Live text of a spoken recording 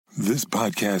This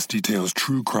podcast details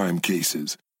true crime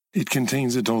cases. It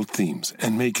contains adult themes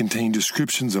and may contain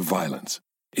descriptions of violence.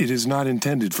 It is not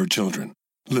intended for children.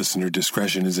 Listener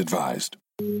discretion is advised.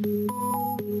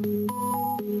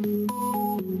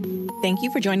 Thank you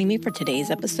for joining me for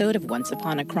today's episode of Once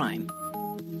Upon a Crime.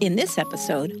 In this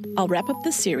episode, I'll wrap up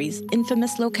the series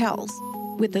Infamous Locales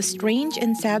with a strange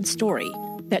and sad story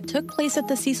that took place at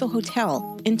the Cecil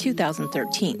Hotel in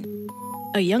 2013.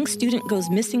 A young student goes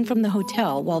missing from the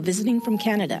hotel while visiting from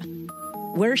Canada.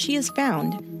 Where she is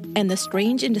found, and the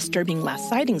strange and disturbing last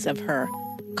sightings of her,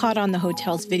 caught on the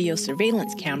hotel's video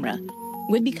surveillance camera,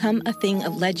 would become a thing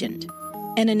of legend,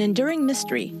 and an enduring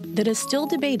mystery that is still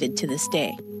debated to this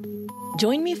day.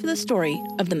 Join me for the story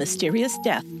of the mysterious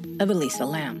death of Elisa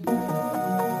Lam.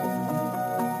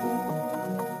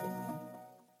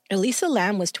 Elisa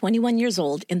Lam was 21 years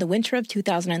old in the winter of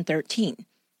 2013,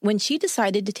 when she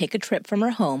decided to take a trip from her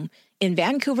home in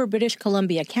Vancouver, British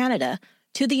Columbia, Canada,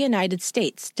 to the United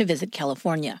States to visit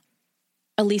California.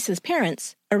 Elisa's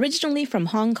parents, originally from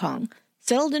Hong Kong,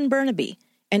 settled in Burnaby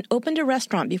and opened a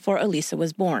restaurant before Elisa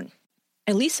was born.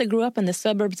 Elisa grew up in the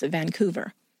suburbs of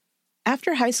Vancouver.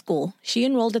 After high school, she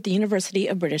enrolled at the University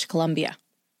of British Columbia.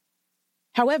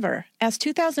 However, as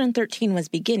 2013 was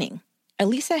beginning,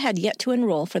 Elisa had yet to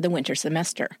enroll for the winter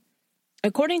semester.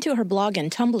 According to her blog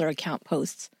and Tumblr account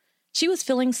posts, she was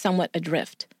feeling somewhat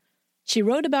adrift. She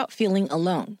wrote about feeling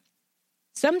alone.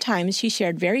 Sometimes she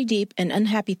shared very deep and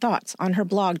unhappy thoughts on her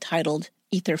blog titled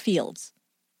Ether Fields.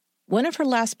 One of her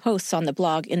last posts on the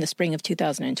blog in the spring of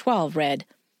 2012 read,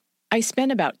 "I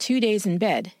spent about 2 days in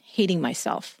bed, hating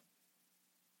myself."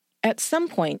 At some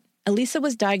point, Elisa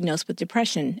was diagnosed with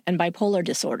depression and bipolar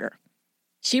disorder.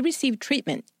 She received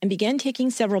treatment and began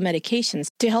taking several medications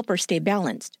to help her stay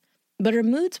balanced, but her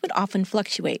moods would often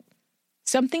fluctuate,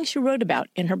 something she wrote about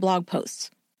in her blog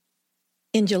posts.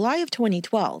 In July of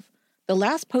 2012, the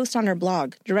last post on her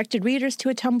blog directed readers to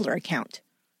a Tumblr account.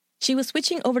 She was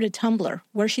switching over to Tumblr,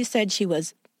 where she said she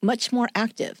was much more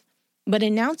active, but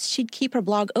announced she'd keep her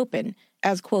blog open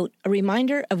as, quote, a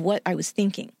reminder of what I was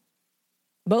thinking.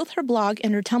 Both her blog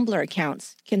and her Tumblr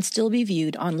accounts can still be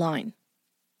viewed online.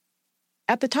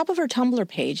 At the top of her Tumblr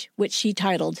page, which she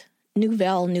titled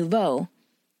Nouvelle Nouveau,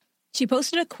 she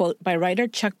posted a quote by writer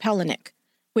Chuck Palahniuk,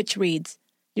 which reads,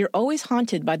 "You're always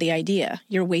haunted by the idea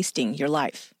you're wasting your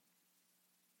life."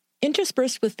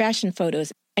 Interspersed with fashion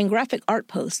photos and graphic art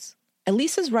posts,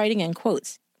 Elisa's writing and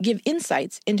quotes give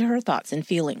insights into her thoughts and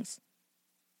feelings.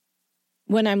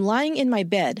 "When I'm lying in my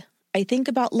bed, I think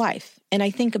about life and I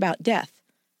think about death,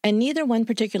 and neither one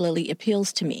particularly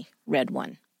appeals to me," read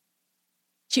one.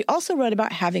 She also wrote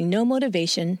about having no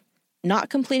motivation, not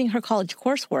completing her college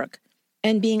coursework,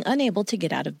 and being unable to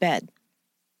get out of bed.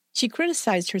 She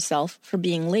criticized herself for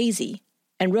being lazy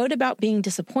and wrote about being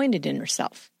disappointed in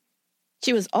herself.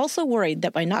 She was also worried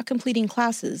that by not completing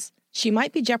classes, she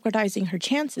might be jeopardizing her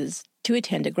chances to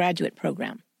attend a graduate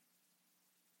program.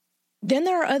 Then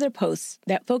there are other posts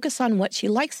that focus on what she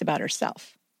likes about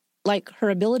herself, like her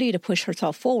ability to push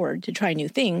herself forward to try new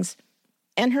things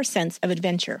and her sense of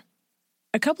adventure.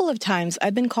 "A couple of times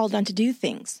I've been called on to do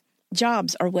things,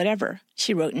 jobs or whatever,"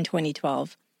 she wrote in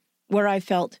 2012, "where I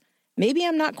felt, maybe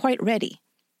I'm not quite ready.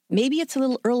 Maybe it's a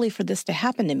little early for this to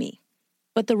happen to me.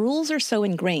 But the rules are so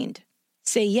ingrained.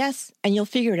 Say yes, and you'll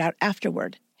figure it out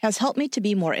afterward," has helped me to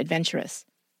be more adventurous.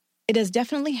 It has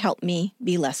definitely helped me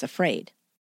be less afraid.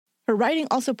 Her writing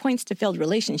also points to failed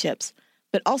relationships,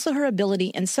 but also her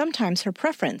ability and sometimes her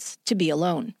preference to be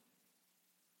alone.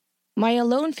 "My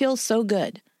alone feels so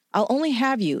good. I'll only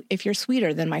have you if you're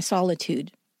sweeter than my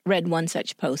solitude," read one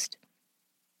such post.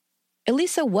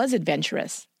 Elisa was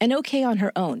adventurous and okay on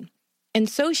her own, and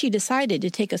so she decided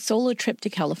to take a solo trip to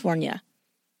California.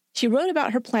 She wrote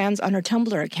about her plans on her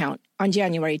Tumblr account on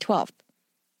January 12th.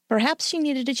 Perhaps she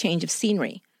needed a change of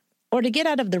scenery, or to get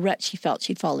out of the rut she felt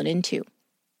she'd fallen into.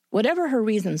 Whatever her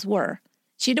reasons were,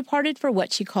 she departed for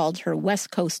what she called her West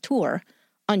Coast tour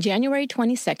on January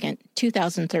 22nd,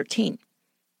 2013,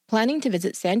 planning to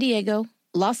visit San Diego,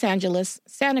 Los Angeles,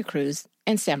 Santa Cruz,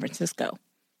 and San Francisco.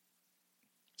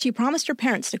 She promised her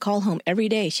parents to call home every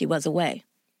day she was away.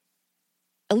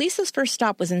 Elisa's first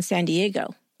stop was in San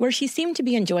Diego, where she seemed to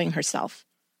be enjoying herself.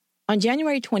 On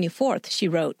January 24th, she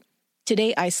wrote,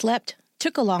 "Today I slept,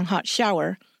 took a long hot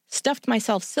shower, stuffed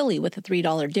myself silly with a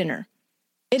 $3 dinner.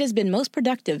 It has been most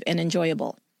productive and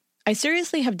enjoyable. I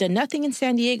seriously have done nothing in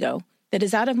San Diego that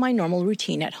is out of my normal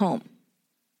routine at home."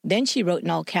 Then she wrote in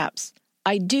all caps,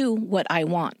 "I do what I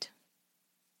want."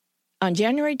 On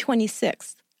January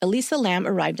 26th, Elisa Lam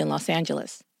arrived in Los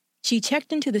Angeles. She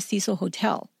checked into the Cecil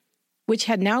Hotel, which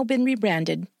had now been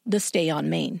rebranded the Stay on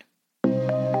Main.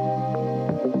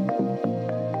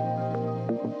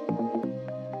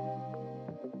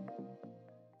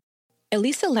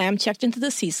 Elisa Lam checked into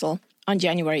the Cecil on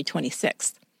January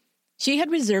 26th. She had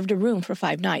reserved a room for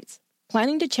 5 nights,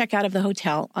 planning to check out of the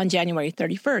hotel on January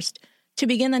 31st to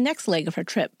begin the next leg of her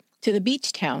trip to the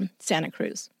beach town, Santa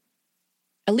Cruz.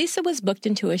 Elisa was booked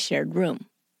into a shared room.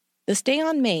 The Stay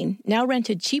on Main now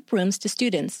rented cheap rooms to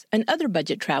students and other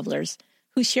budget travelers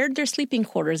who shared their sleeping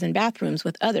quarters and bathrooms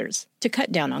with others to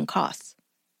cut down on costs.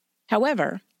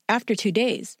 However, after 2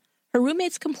 days, her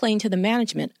roommates complained to the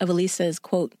management of Elisa's,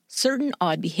 quote, certain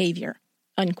odd behavior,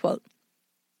 unquote.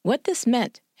 What this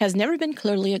meant has never been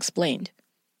clearly explained,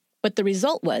 but the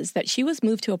result was that she was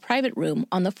moved to a private room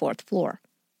on the 4th floor.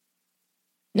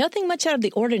 Nothing much out of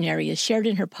the ordinary is shared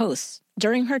in her posts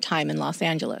during her time in Los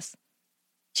Angeles.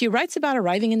 She writes about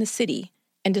arriving in the city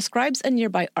and describes a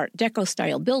nearby Art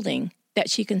Deco-style building that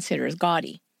she considers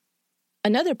gaudy.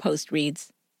 Another post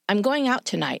reads, "I'm going out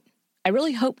tonight. I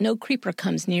really hope no creeper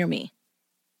comes near me."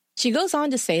 She goes on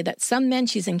to say that some men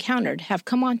she's encountered have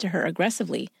come on to her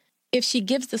aggressively if she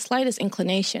gives the slightest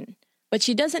inclination, but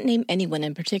she doesn't name anyone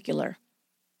in particular.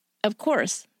 Of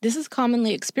course, this is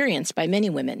commonly experienced by many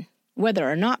women, whether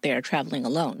or not they are traveling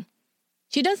alone.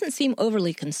 She doesn't seem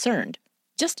overly concerned,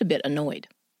 just a bit annoyed.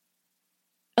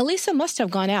 Elisa must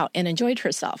have gone out and enjoyed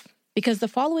herself, because the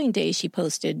following day she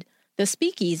posted, "The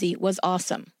speakeasy was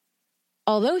awesome."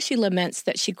 Although she laments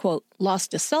that she, quote,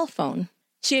 lost a cell phone,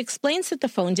 she explains that the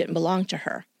phone didn't belong to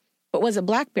her, but was a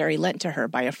BlackBerry lent to her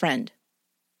by a friend.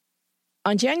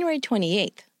 On January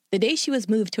 28th, the day she was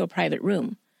moved to a private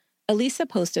room, Elisa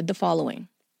posted the following.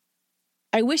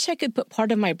 "I wish I could put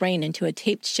part of my brain into a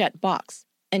taped-shut box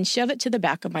and shove it to the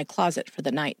back of my closet for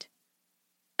the night."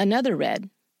 Another read,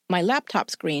 "My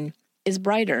laptop screen is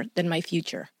brighter than my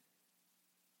future."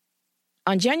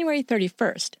 On January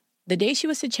 31st, the day she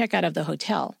was to check out of the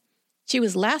hotel, she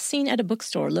was last seen at a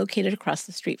bookstore located across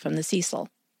the street from the Cecil.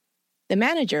 The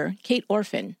manager, Kate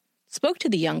Orphan, spoke to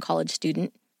the young college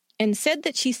student and said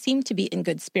that she seemed to be in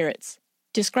good spirits,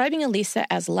 describing Elisa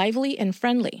as lively and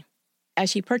friendly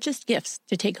as she purchased gifts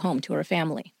to take home to her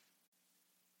family.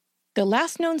 The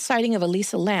last known sighting of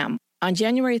Elisa Lam on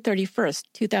January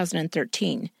 31st,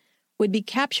 2013, would be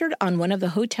captured on one of the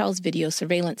hotel's video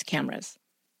surveillance cameras.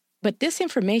 But this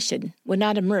information would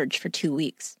not emerge for 2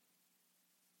 weeks.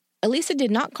 Elisa did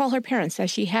not call her parents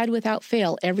as she had without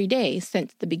fail every day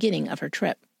since the beginning of her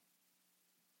trip.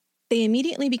 They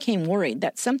immediately became worried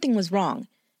that something was wrong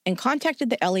and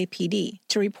contacted the LAPD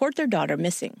to report their daughter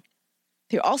missing.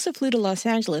 They also flew to Los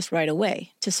Angeles right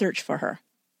away to search for her.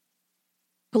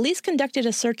 Police conducted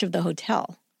a search of the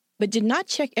hotel, but did not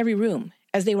check every room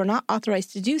as they were not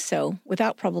authorized to do so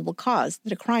without probable cause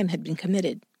that a crime had been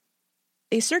committed.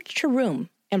 They searched her room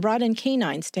and brought in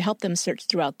canines to help them search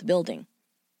throughout the building.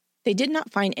 They did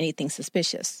not find anything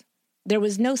suspicious. There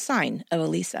was no sign of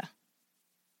Elisa.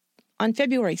 On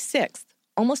February 6th,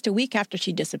 almost a week after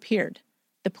she disappeared,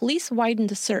 the police widened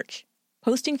the search,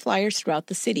 posting flyers throughout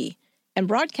the city and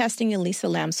broadcasting Elisa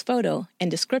Lam's photo and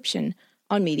description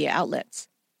on media outlets.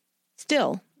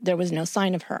 Still, there was no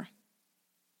sign of her.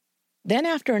 Then,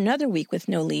 after another week with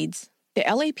no leads, the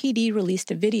LAPD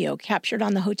released a video captured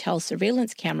on the hotel's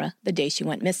surveillance camera the day she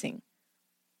went missing.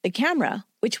 The camera,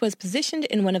 which was positioned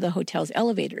in one of the hotel's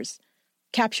elevators,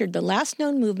 captured the last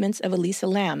known movements of Elisa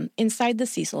Lam inside the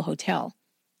Cecil Hotel,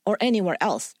 or anywhere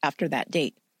else after that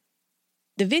date.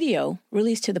 The video,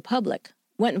 released to the public,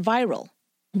 went viral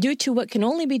due to what can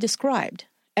only be described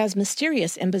as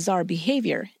mysterious and bizarre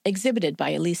behavior exhibited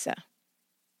by Elisa.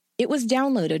 It was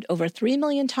downloaded over 3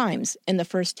 million times in the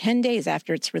first 10 days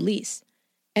after its release,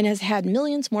 and has had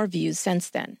millions more views since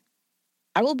then.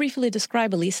 I will briefly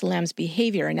describe Elisa Lam's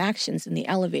behavior and actions in the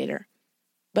elevator,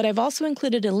 but I've also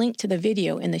included a link to the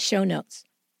video in the show notes,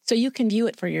 so you can view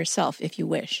it for yourself if you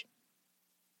wish.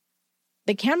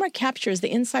 The camera captures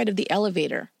the inside of the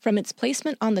elevator from its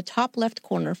placement on the top left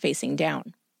corner facing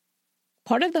down.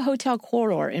 Part of the hotel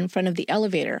corridor in front of the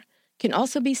elevator can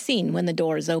also be seen when the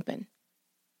door is open.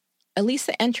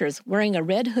 Elisa enters wearing a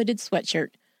red hooded sweatshirt,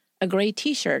 a gray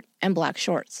t-shirt, and black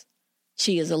shorts.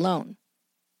 She is alone.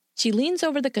 She leans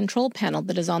over the control panel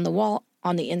that is on the wall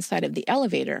on the inside of the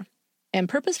elevator and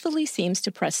purposefully seems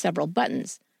to press several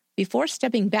buttons before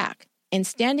stepping back and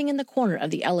standing in the corner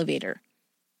of the elevator.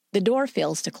 The door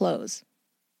fails to close.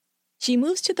 She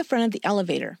moves to the front of the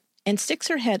elevator and sticks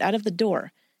her head out of the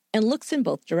door and looks in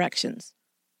both directions.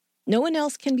 No one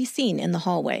else can be seen in the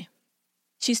hallway.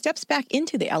 She steps back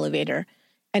into the elevator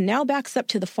and now backs up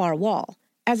to the far wall,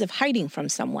 as if hiding from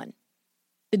someone.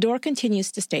 The door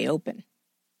continues to stay open.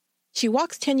 She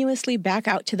walks tenuously back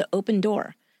out to the open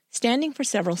door, standing for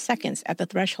several seconds at the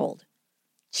threshold.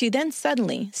 She then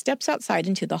suddenly steps outside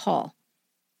into the hall.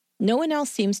 No one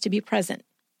else seems to be present.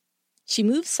 She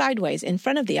moves sideways in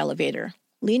front of the elevator,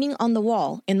 leaning on the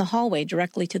wall in the hallway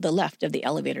directly to the left of the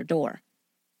elevator door.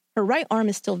 Her right arm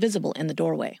is still visible in the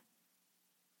doorway.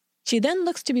 She then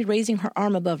looks to be raising her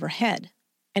arm above her head,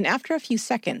 and after a few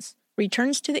seconds,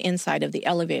 returns to the inside of the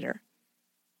elevator.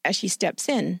 As she steps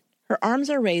in, her arms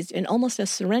are raised in almost a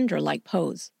surrender-like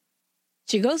pose.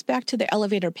 She goes back to the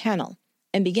elevator panel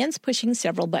and begins pushing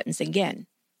several buttons again,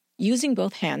 using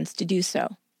both hands to do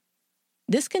so.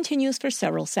 This continues for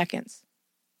several seconds.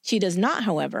 She does not,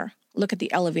 however, look at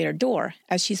the elevator door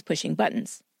as she's pushing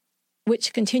buttons,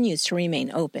 which continues to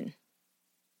remain open.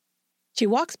 She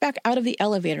walks back out of the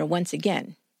elevator once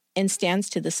again and stands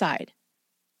to the side.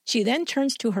 She then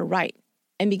turns to her right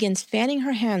and begins fanning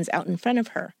her hands out in front of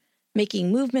her,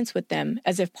 making movements with them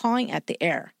as if pawing at the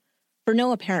air, for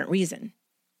no apparent reason.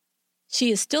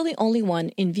 She is still the only one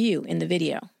in view in the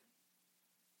video.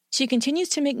 She continues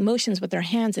to make motions with her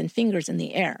hands and fingers in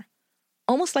the air,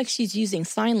 almost like she's using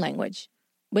sign language,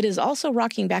 but is also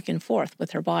rocking back and forth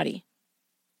with her body.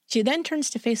 She then turns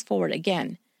to face forward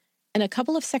again, and a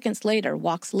couple of seconds later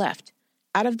walks left,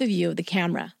 out of the view of the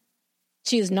camera.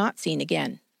 She is not seen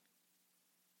again.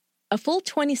 A full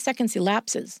 20 seconds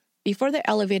elapses before the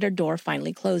elevator door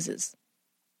finally closes.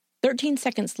 13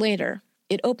 seconds later,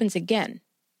 it opens again,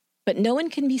 but no one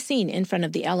can be seen in front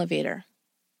of the elevator.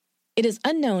 It is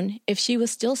unknown if she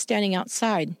was still standing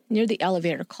outside near the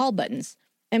elevator call buttons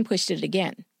and pushed it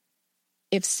again.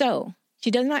 If so,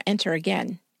 she does not enter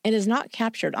again and is not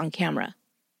captured on camera.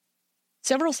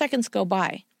 Several seconds go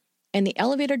by, and the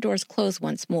elevator doors close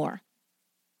once more.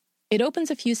 It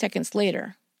opens a few seconds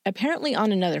later, apparently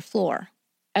on another floor,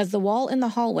 as the wall in the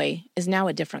hallway is now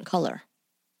a different color.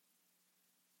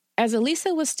 As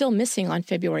Elisa was still missing on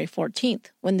February 14th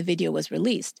when the video was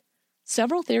released,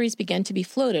 several theories began to be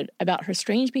floated about her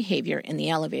strange behavior in the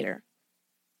elevator.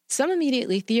 Some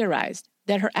immediately theorized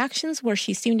that her actions where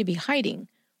she seemed to be hiding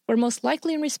were most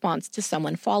likely in response to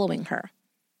someone following her.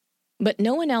 But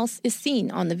no one else is seen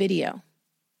on the video.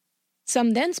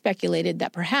 Some then speculated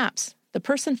that perhaps the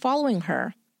person following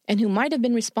her, and who might have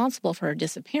been responsible for her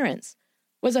disappearance,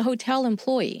 was a hotel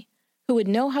employee who would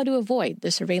know how to avoid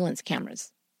the surveillance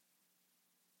cameras.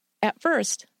 At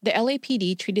first, the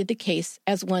LAPD treated the case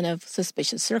as one of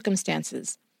suspicious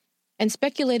circumstances and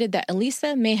speculated that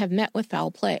Elisa may have met with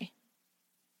foul play.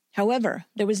 However,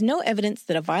 there was no evidence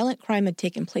that a violent crime had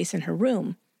taken place in her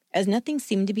room, as nothing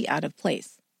seemed to be out of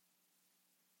place.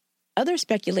 Others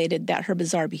speculated that her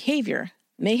bizarre behavior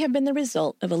may have been the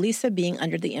result of Elisa being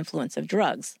under the influence of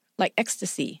drugs, like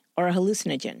ecstasy or a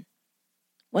hallucinogen.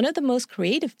 One of the most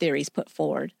creative theories put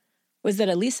forward was that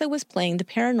Elisa was playing the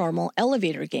paranormal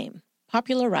elevator game,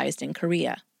 popularized in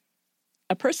Korea.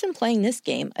 A person playing this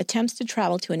game attempts to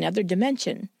travel to another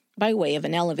dimension by way of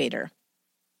an elevator.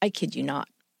 I kid you not.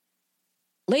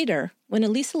 Later, when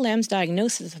Elisa Lam's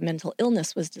diagnosis of mental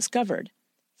illness was discovered,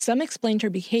 some explained her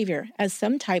behavior as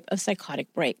some type of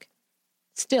psychotic break.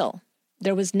 Still,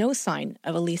 there was no sign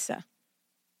of Elisa.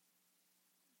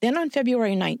 Then on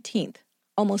February 19th,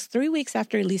 almost 3 weeks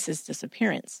after Elisa's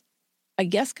disappearance, a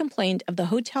guest complained of the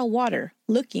hotel water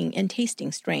looking and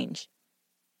tasting strange.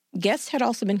 Guests had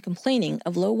also been complaining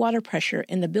of low water pressure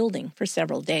in the building for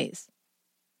several days.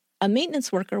 A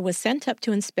maintenance worker was sent up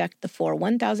to inspect the 4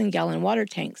 1,000-gallon water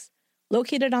tanks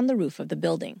located on the roof of the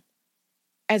building.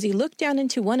 As he looked down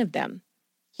into one of them,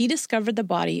 he discovered the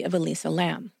body of Elisa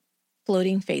Lam,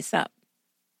 floating face up.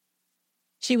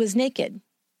 She was naked,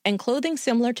 and clothing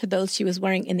similar to those she was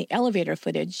wearing in the elevator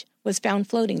footage was found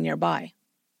floating nearby.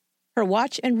 Her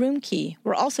watch and room key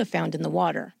were also found in the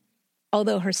water,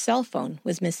 although her cell phone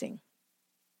was missing.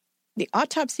 The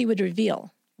autopsy would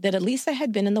reveal that Elisa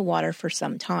had been in the water for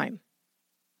some time.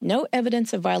 No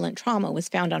evidence of violent trauma was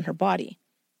found on her body,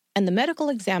 and the medical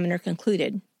examiner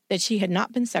concluded that she had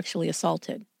not been sexually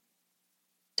assaulted.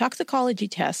 Toxicology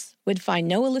tests would find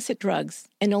no illicit drugs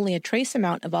and only a trace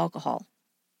amount of alcohol.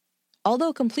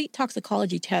 Although complete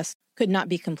toxicology tests could not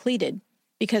be completed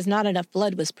because not enough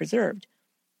blood was preserved,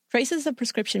 traces of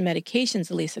prescription medications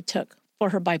Elisa took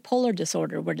for her bipolar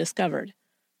disorder were discovered.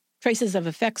 Traces of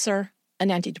Effexor, an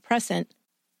antidepressant,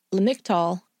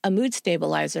 Lamictal, a mood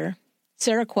stabilizer,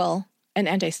 Seroquel, an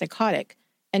antipsychotic,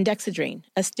 and Dexedrine,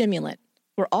 a stimulant,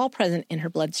 were all present in her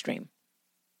bloodstream.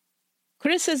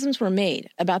 Criticisms were made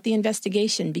about the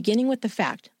investigation, beginning with the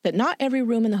fact that not every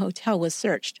room in the hotel was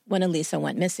searched when Elisa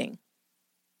went missing.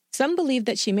 Some believed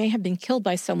that she may have been killed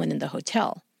by someone in the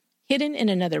hotel, hidden in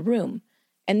another room,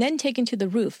 and then taken to the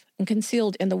roof and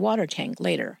concealed in the water tank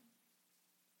later.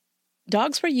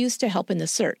 Dogs were used to help in the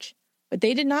search, but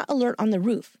they did not alert on the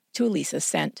roof to Elisa's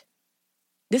scent.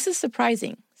 This is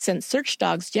surprising, since search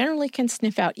dogs generally can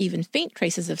sniff out even faint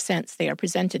traces of scents they are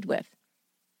presented with.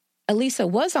 Elisa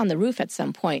was on the roof at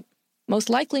some point, most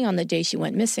likely on the day she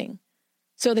went missing,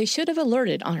 so they should have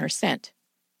alerted on her scent.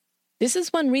 This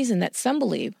is one reason that some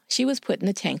believe she was put in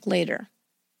the tank later.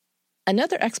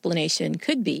 Another explanation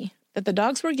could be that the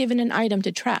dogs were given an item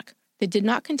to track that did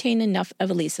not contain enough of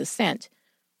Elisa's scent,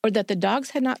 or that the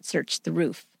dogs had not searched the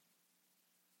roof.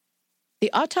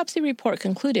 The autopsy report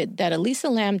concluded that Elisa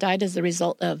Lam died as a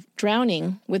result of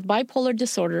drowning with bipolar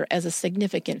disorder as a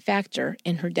significant factor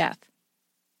in her death.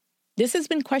 This has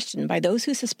been questioned by those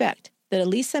who suspect that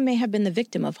Elisa may have been the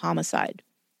victim of homicide.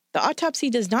 The autopsy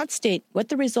does not state what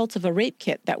the results of a rape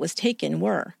kit that was taken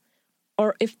were,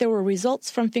 or if there were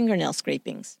results from fingernail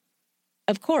scrapings.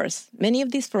 Of course, many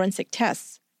of these forensic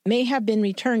tests may have been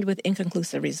returned with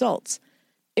inconclusive results,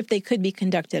 if they could be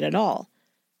conducted at all,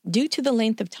 due to the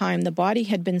length of time the body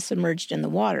had been submerged in the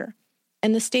water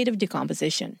and the state of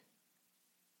decomposition.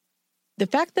 The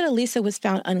fact that Elisa was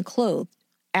found unclothed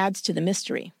adds to the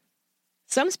mystery.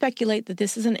 Some speculate that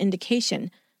this is an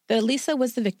indication that Elisa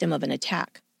was the victim of an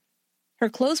attack. Her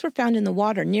clothes were found in the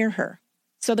water near her,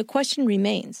 so the question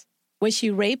remains, was she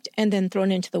raped and then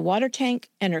thrown into the water tank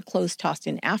and her clothes tossed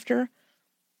in after?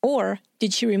 Or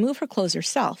did she remove her clothes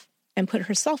herself and put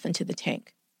herself into the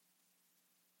tank?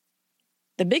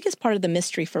 The biggest part of the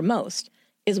mystery for most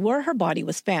is where her body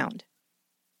was found.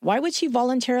 Why would she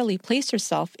voluntarily place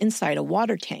herself inside a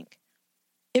water tank?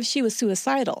 If she was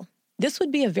suicidal, this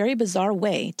would be a very bizarre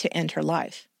way to end her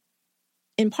life.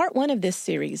 In part 1 of this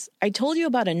series, I told you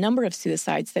about a number of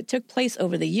suicides that took place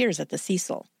over the years at the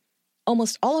Cecil,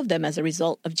 almost all of them as a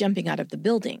result of jumping out of the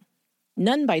building,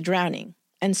 none by drowning,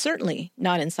 and certainly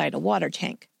not inside a water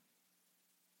tank.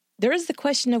 There is the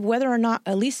question of whether or not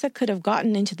Elisa could have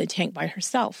gotten into the tank by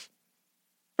herself.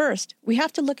 First, we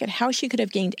have to look at how she could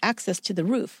have gained access to the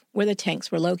roof where the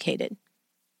tanks were located.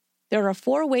 There are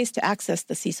 4 ways to access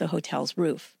the Cecil Hotel's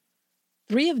roof.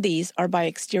 3 of these are by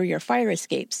exterior fire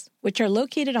escapes, which are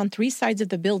located on 3 sides of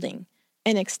the building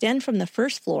and extend from the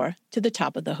first floor to the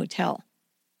top of the hotel.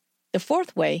 The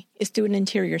 4th way is through an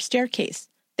interior staircase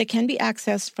that can be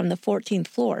accessed from the 14th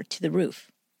floor to the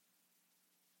roof.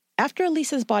 After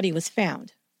Elisa's body was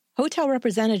found, hotel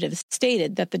representatives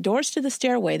stated that the doors to the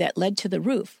stairway that led to the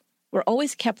roof were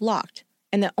always kept locked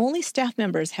and that only staff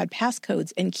members had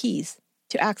passcodes and keys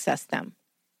to access them.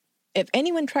 If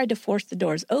anyone tried to force the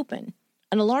doors open,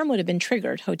 an alarm would have been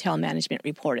triggered, hotel management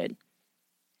reported.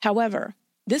 However,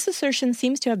 this assertion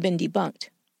seems to have been debunked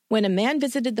when a man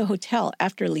visited the hotel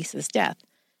after Elisa's death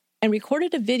and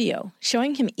recorded a video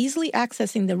showing him easily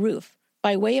accessing the roof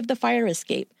by way of the fire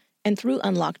escape and through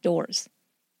unlocked doors.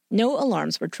 No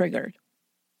alarms were triggered.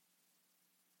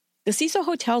 The Cecil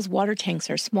Hotel's water tanks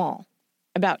are small,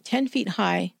 about 10 feet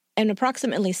high and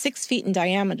approximately 6 feet in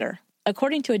diameter,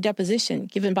 according to a deposition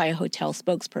given by a hotel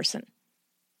spokesperson.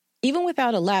 Even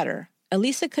without a ladder,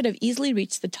 Elisa could have easily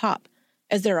reached the top,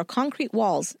 as there are concrete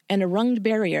walls and a runged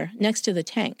barrier next to the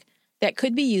tank that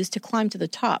could be used to climb to the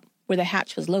top where the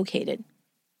hatch was located.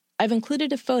 I've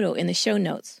included a photo in the show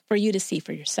notes for you to see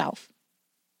for yourself.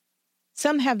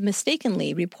 Some have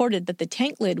mistakenly reported that the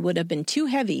tank lid would have been too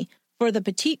heavy for the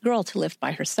petite girl to lift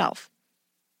by herself.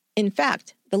 In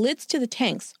fact, the lids to the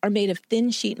tanks are made of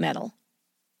thin sheet metal.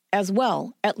 As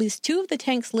well, at least 2 of the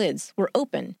tank's lids were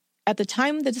open at the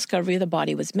time the discovery of the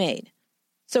body was made,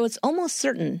 so it's almost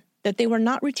certain that they were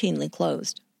not routinely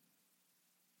closed.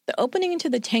 The opening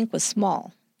into the tank was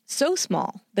small, so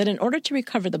small that in order to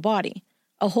recover the body,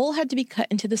 a hole had to be cut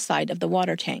into the side of the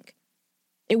water tank.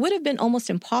 It would have been almost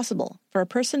impossible for a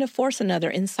person to force another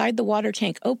inside the water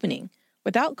tank opening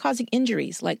without causing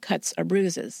injuries like cuts or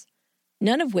bruises,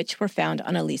 none of which were found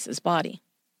on Elisa's body.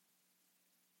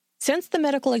 Since the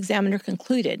medical examiner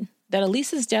concluded that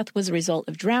Elisa's death was a result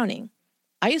of drowning,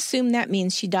 I assume that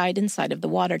means she died inside of the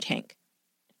water tank.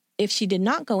 If she did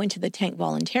not go into the tank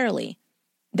voluntarily,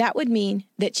 that would mean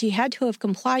that she had to have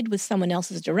complied with someone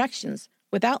else's directions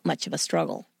without much of a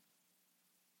struggle.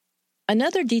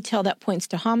 Another detail that points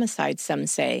to homicide, some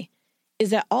say, is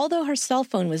that although her cell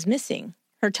phone was missing,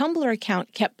 her Tumblr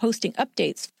account kept posting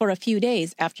updates for a few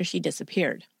days after she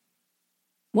disappeared.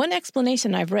 One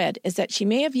explanation I've read is that she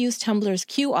may have used Tumblr's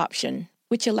queue option,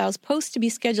 which allows posts to be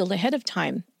scheduled ahead of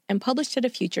time and published at a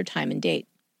future time and date.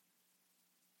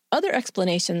 Other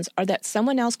explanations are that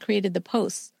someone else created the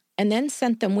posts and then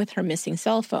sent them with her missing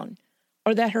cell phone,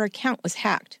 or that her account was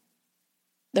hacked.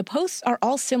 The posts are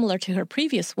all similar to her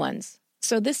previous ones,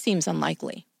 so this seems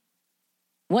unlikely.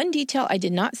 One detail I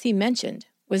did not see mentioned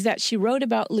was that she wrote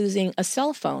about losing a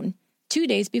cell phone 2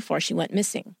 days before she went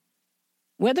missing.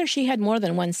 Whether she had more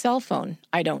than one cell phone,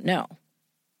 I don't know.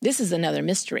 This is another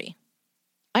mystery.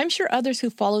 I'm sure others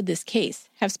who followed this case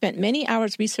have spent many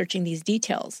hours researching these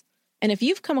details, and if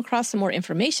you've come across some more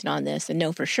information on this and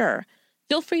know for sure,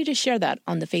 feel free to share that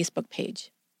on the Facebook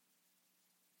page.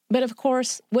 But of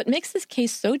course, what makes this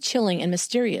case so chilling and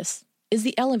mysterious is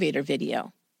the elevator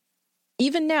video.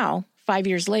 Even now, 5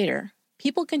 years later,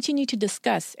 people continue to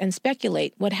discuss and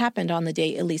speculate what happened on the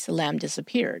day Elisa Lam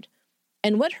disappeared,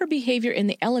 and what her behavior in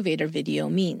the elevator video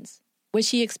means. Was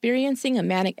she experiencing a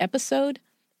manic episode,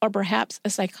 or perhaps a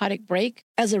psychotic break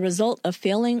as a result of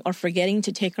failing or forgetting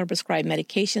to take her prescribed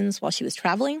medications while she was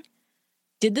traveling?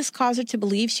 Did this cause her to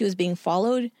believe she was being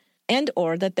followed, and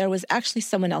or that there was actually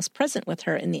someone else present with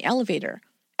her in the elevator,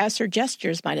 as her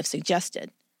gestures might have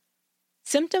suggested?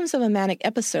 Symptoms of a manic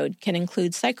episode can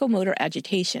include psychomotor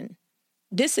agitation.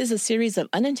 This is a series of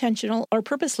unintentional or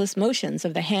purposeless motions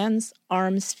of the hands,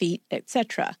 arms, feet,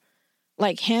 etc.,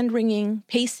 like hand-wringing,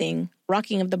 pacing,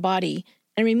 rocking of the body,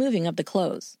 and removing of the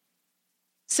clothes.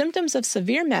 Symptoms of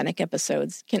severe manic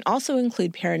episodes can also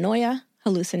include paranoia,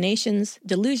 hallucinations,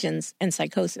 delusions, and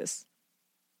psychosis.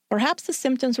 Perhaps the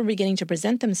symptoms were beginning to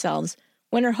present themselves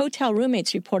when her hotel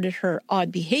roommates reported her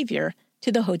odd behavior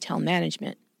to the hotel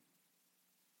management.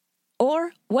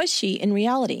 Or was she, in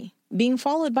reality, being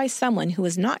followed by someone who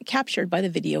was not captured by the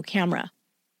video camera?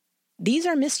 These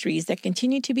are mysteries that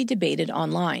continue to be debated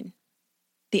online.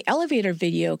 The elevator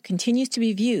video continues to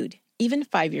be viewed even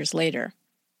 5 years later.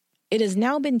 It has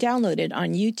now been downloaded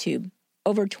on YouTube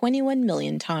over 21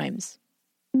 million times.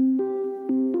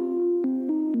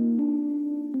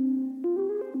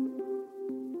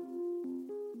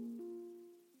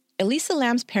 Elisa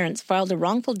Lam's parents filed a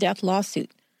wrongful death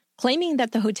lawsuit, claiming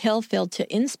that the hotel failed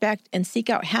to inspect and seek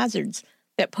out hazards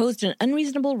that posed an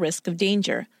unreasonable risk of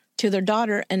danger to their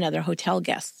daughter and other hotel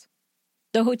guests.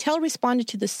 The hotel responded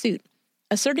to the suit,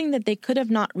 asserting that they could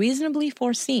have not reasonably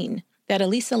foreseen that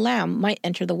Elisa Lam might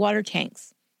enter the water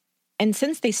tanks. And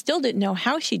since they still didn't know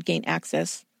how she'd gain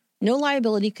access, no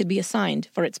liability could be assigned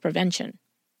for its prevention.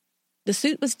 The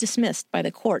suit was dismissed by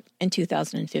the court in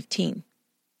 2015.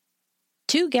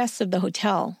 2 guests of the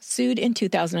hotel sued in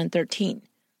 2013,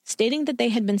 stating that they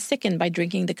had been sickened by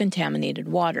drinking the contaminated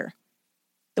water.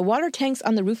 The water tanks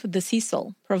on the roof of the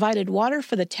Cecil provided water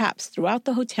for the taps throughout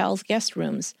the hotel's guest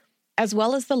rooms, as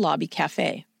well as the lobby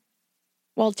cafe.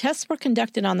 While tests were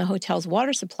conducted on the hotel's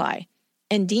water supply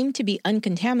and deemed to be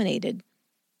uncontaminated,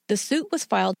 the suit was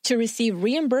filed to receive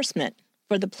reimbursement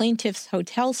for the plaintiff's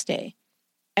hotel stay,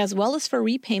 as well as for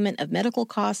repayment of medical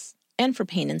costs and for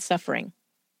pain and suffering.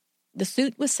 The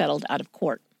suit was settled out of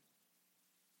court.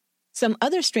 Some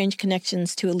other strange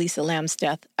connections to Elisa Lam's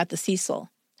death at the Cecil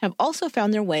have also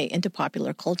found their way into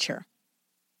popular culture.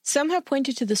 Some have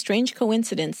pointed to the strange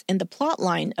coincidence in the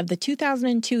plotline of the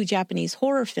 2002 Japanese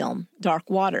horror film Dark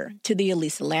Water to the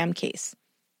Elisa Lam case.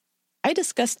 I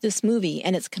discussed this movie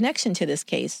and its connection to this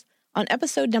case on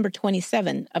episode number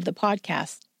 27 of the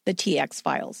podcast, The TX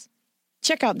Files.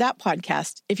 Check out that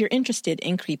podcast if you're interested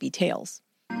in creepy tales.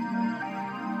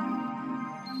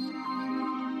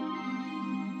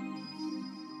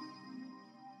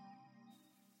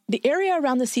 The area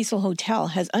around the Cecil Hotel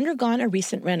has undergone a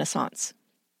recent renaissance.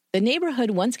 The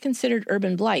neighborhood, once considered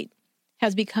urban blight,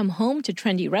 has become home to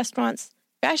trendy restaurants,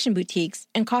 fashion boutiques,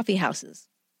 and coffee houses.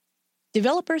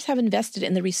 Developers have invested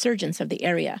in the resurgence of the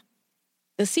area.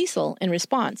 The Cecil, in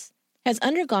response, has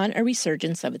undergone a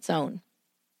resurgence of its own.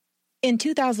 In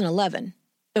 2011,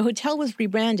 the hotel was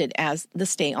rebranded as the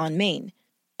Stay on Main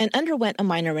and underwent a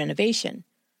minor renovation,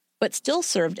 but still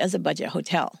served as a budget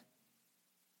hotel.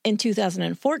 In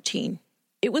 2014,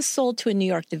 it was sold to a New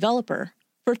York developer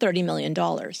for $30 million.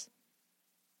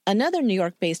 Another New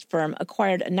York-based firm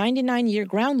acquired a 99-year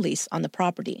ground lease on the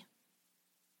property.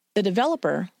 The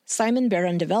developer, Simon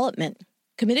Baron Development,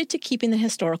 committed to keeping the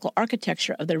historical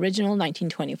architecture of the original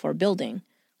 1924 building,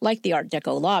 like the Art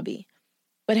Deco lobby,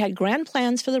 but had grand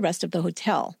plans for the rest of the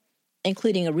hotel,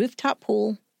 including a rooftop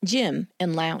pool, gym,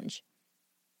 and lounge.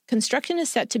 Construction is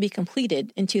set to be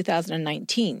completed in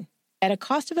 2019 at a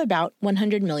cost of about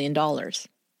 $100 million.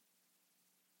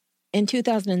 In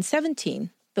 2017,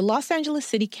 the Los Angeles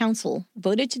City Council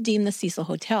voted to deem the Cecil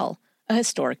Hotel a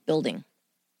historic building.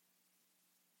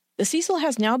 The Cecil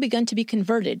has now begun to be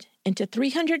converted into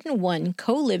 301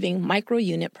 co-living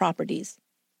micro-unit properties.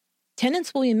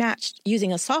 Tenants will be matched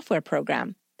using a software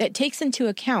program that takes into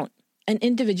account an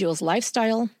individual's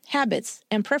lifestyle, habits,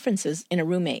 and preferences in a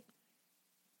roommate.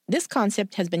 This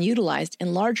concept has been utilized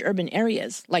in large urban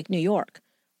areas like New York,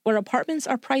 where apartments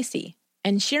are pricey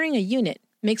and sharing a unit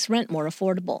makes rent more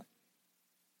affordable.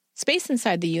 Space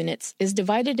inside the units is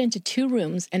divided into 2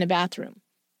 rooms and a bathroom,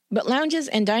 But lounges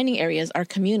and dining areas are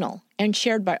communal and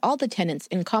shared by all the tenants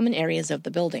in common areas of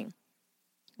the building.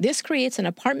 This creates an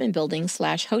apartment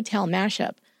building/hotel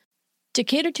mashup to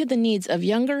cater to the needs of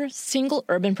younger, single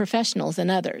urban professionals and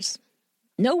others.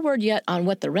 No word yet on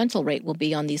what the rental rate will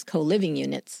be on these co-living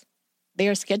units. They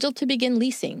are scheduled to begin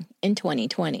leasing in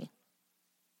 2020.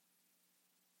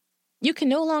 You can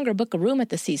no longer book a room at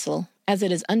the Cecil as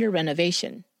it is under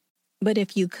renovation. But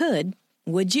if you could,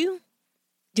 would you?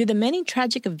 Do the many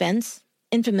tragic events,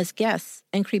 infamous guests,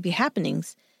 and creepy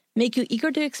happenings make you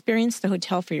eager to experience the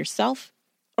hotel for yourself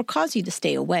or cause you to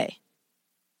stay away?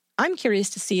 I'm curious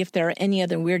to see if there are any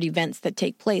other weird events that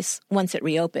take place once it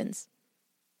reopens.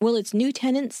 Will its new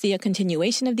tenants see a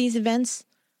continuation of these events,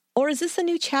 or is this a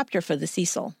new chapter for the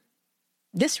Cecil?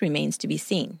 This remains to be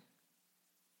seen.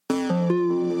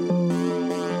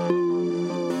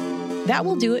 That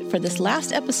will do it for this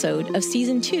last episode of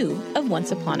Season 2 of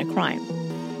Once Upon a Crime.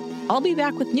 I'll be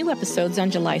back with new episodes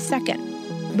on July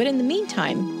 2nd, but in the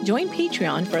meantime, join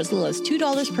Patreon for as little as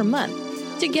 $2 per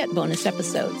month to get bonus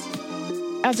episodes.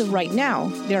 As of right now,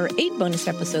 there are 8 bonus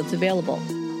episodes available.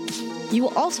 You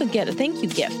will also get a thank you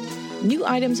gift. New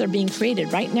items are being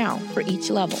created right now for each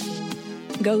level.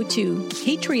 Go to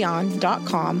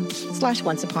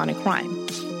patreon.com/onceupon-a-crime.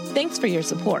 Thanks for your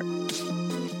support.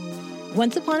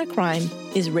 Once Upon a Crime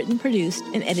is written, produced,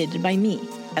 and edited by me,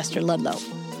 Esther Ludlow.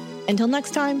 Until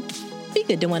next time, be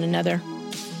good to one another.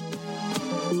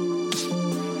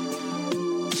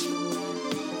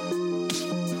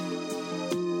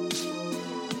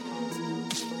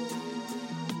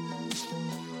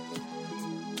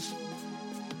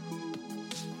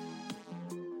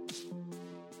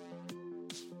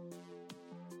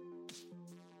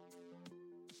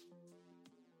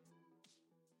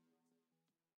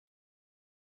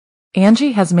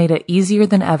 Angie has made it easier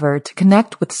than ever to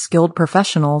connect with skilled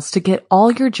professionals to get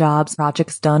all your jobs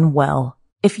projects done well.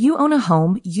 If you own a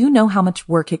home, you know how much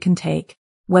work it can take,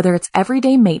 whether it's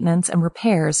everyday maintenance and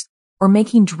repairs or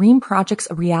making dream projects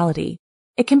a reality.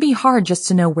 It can be hard just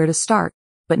to know where to start,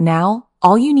 but now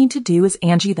all you need to do is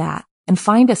Angie that and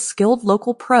find a skilled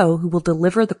local pro who will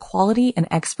deliver the quality and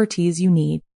expertise you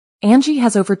need. Angie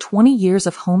has over 20 years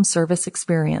of home service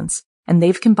experience, and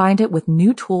they've combined it with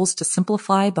new tools to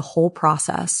simplify the whole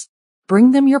process.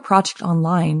 Bring them your project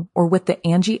online or with the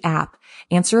Angie app,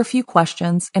 answer a few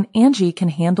questions, and Angie can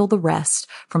handle the rest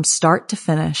from start to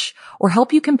finish, or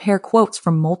help you compare quotes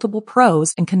from multiple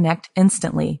pros and connect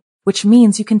instantly, which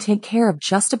means you can take care of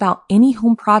just about any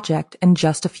home project in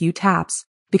just a few taps.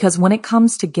 Because when it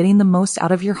comes to getting the most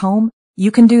out of your home, you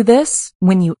can do this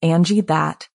when you Angie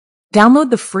that. Download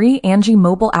the free Angie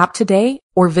mobile app today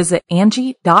or visit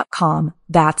Angie.com.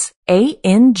 That's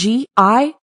ANGI.com.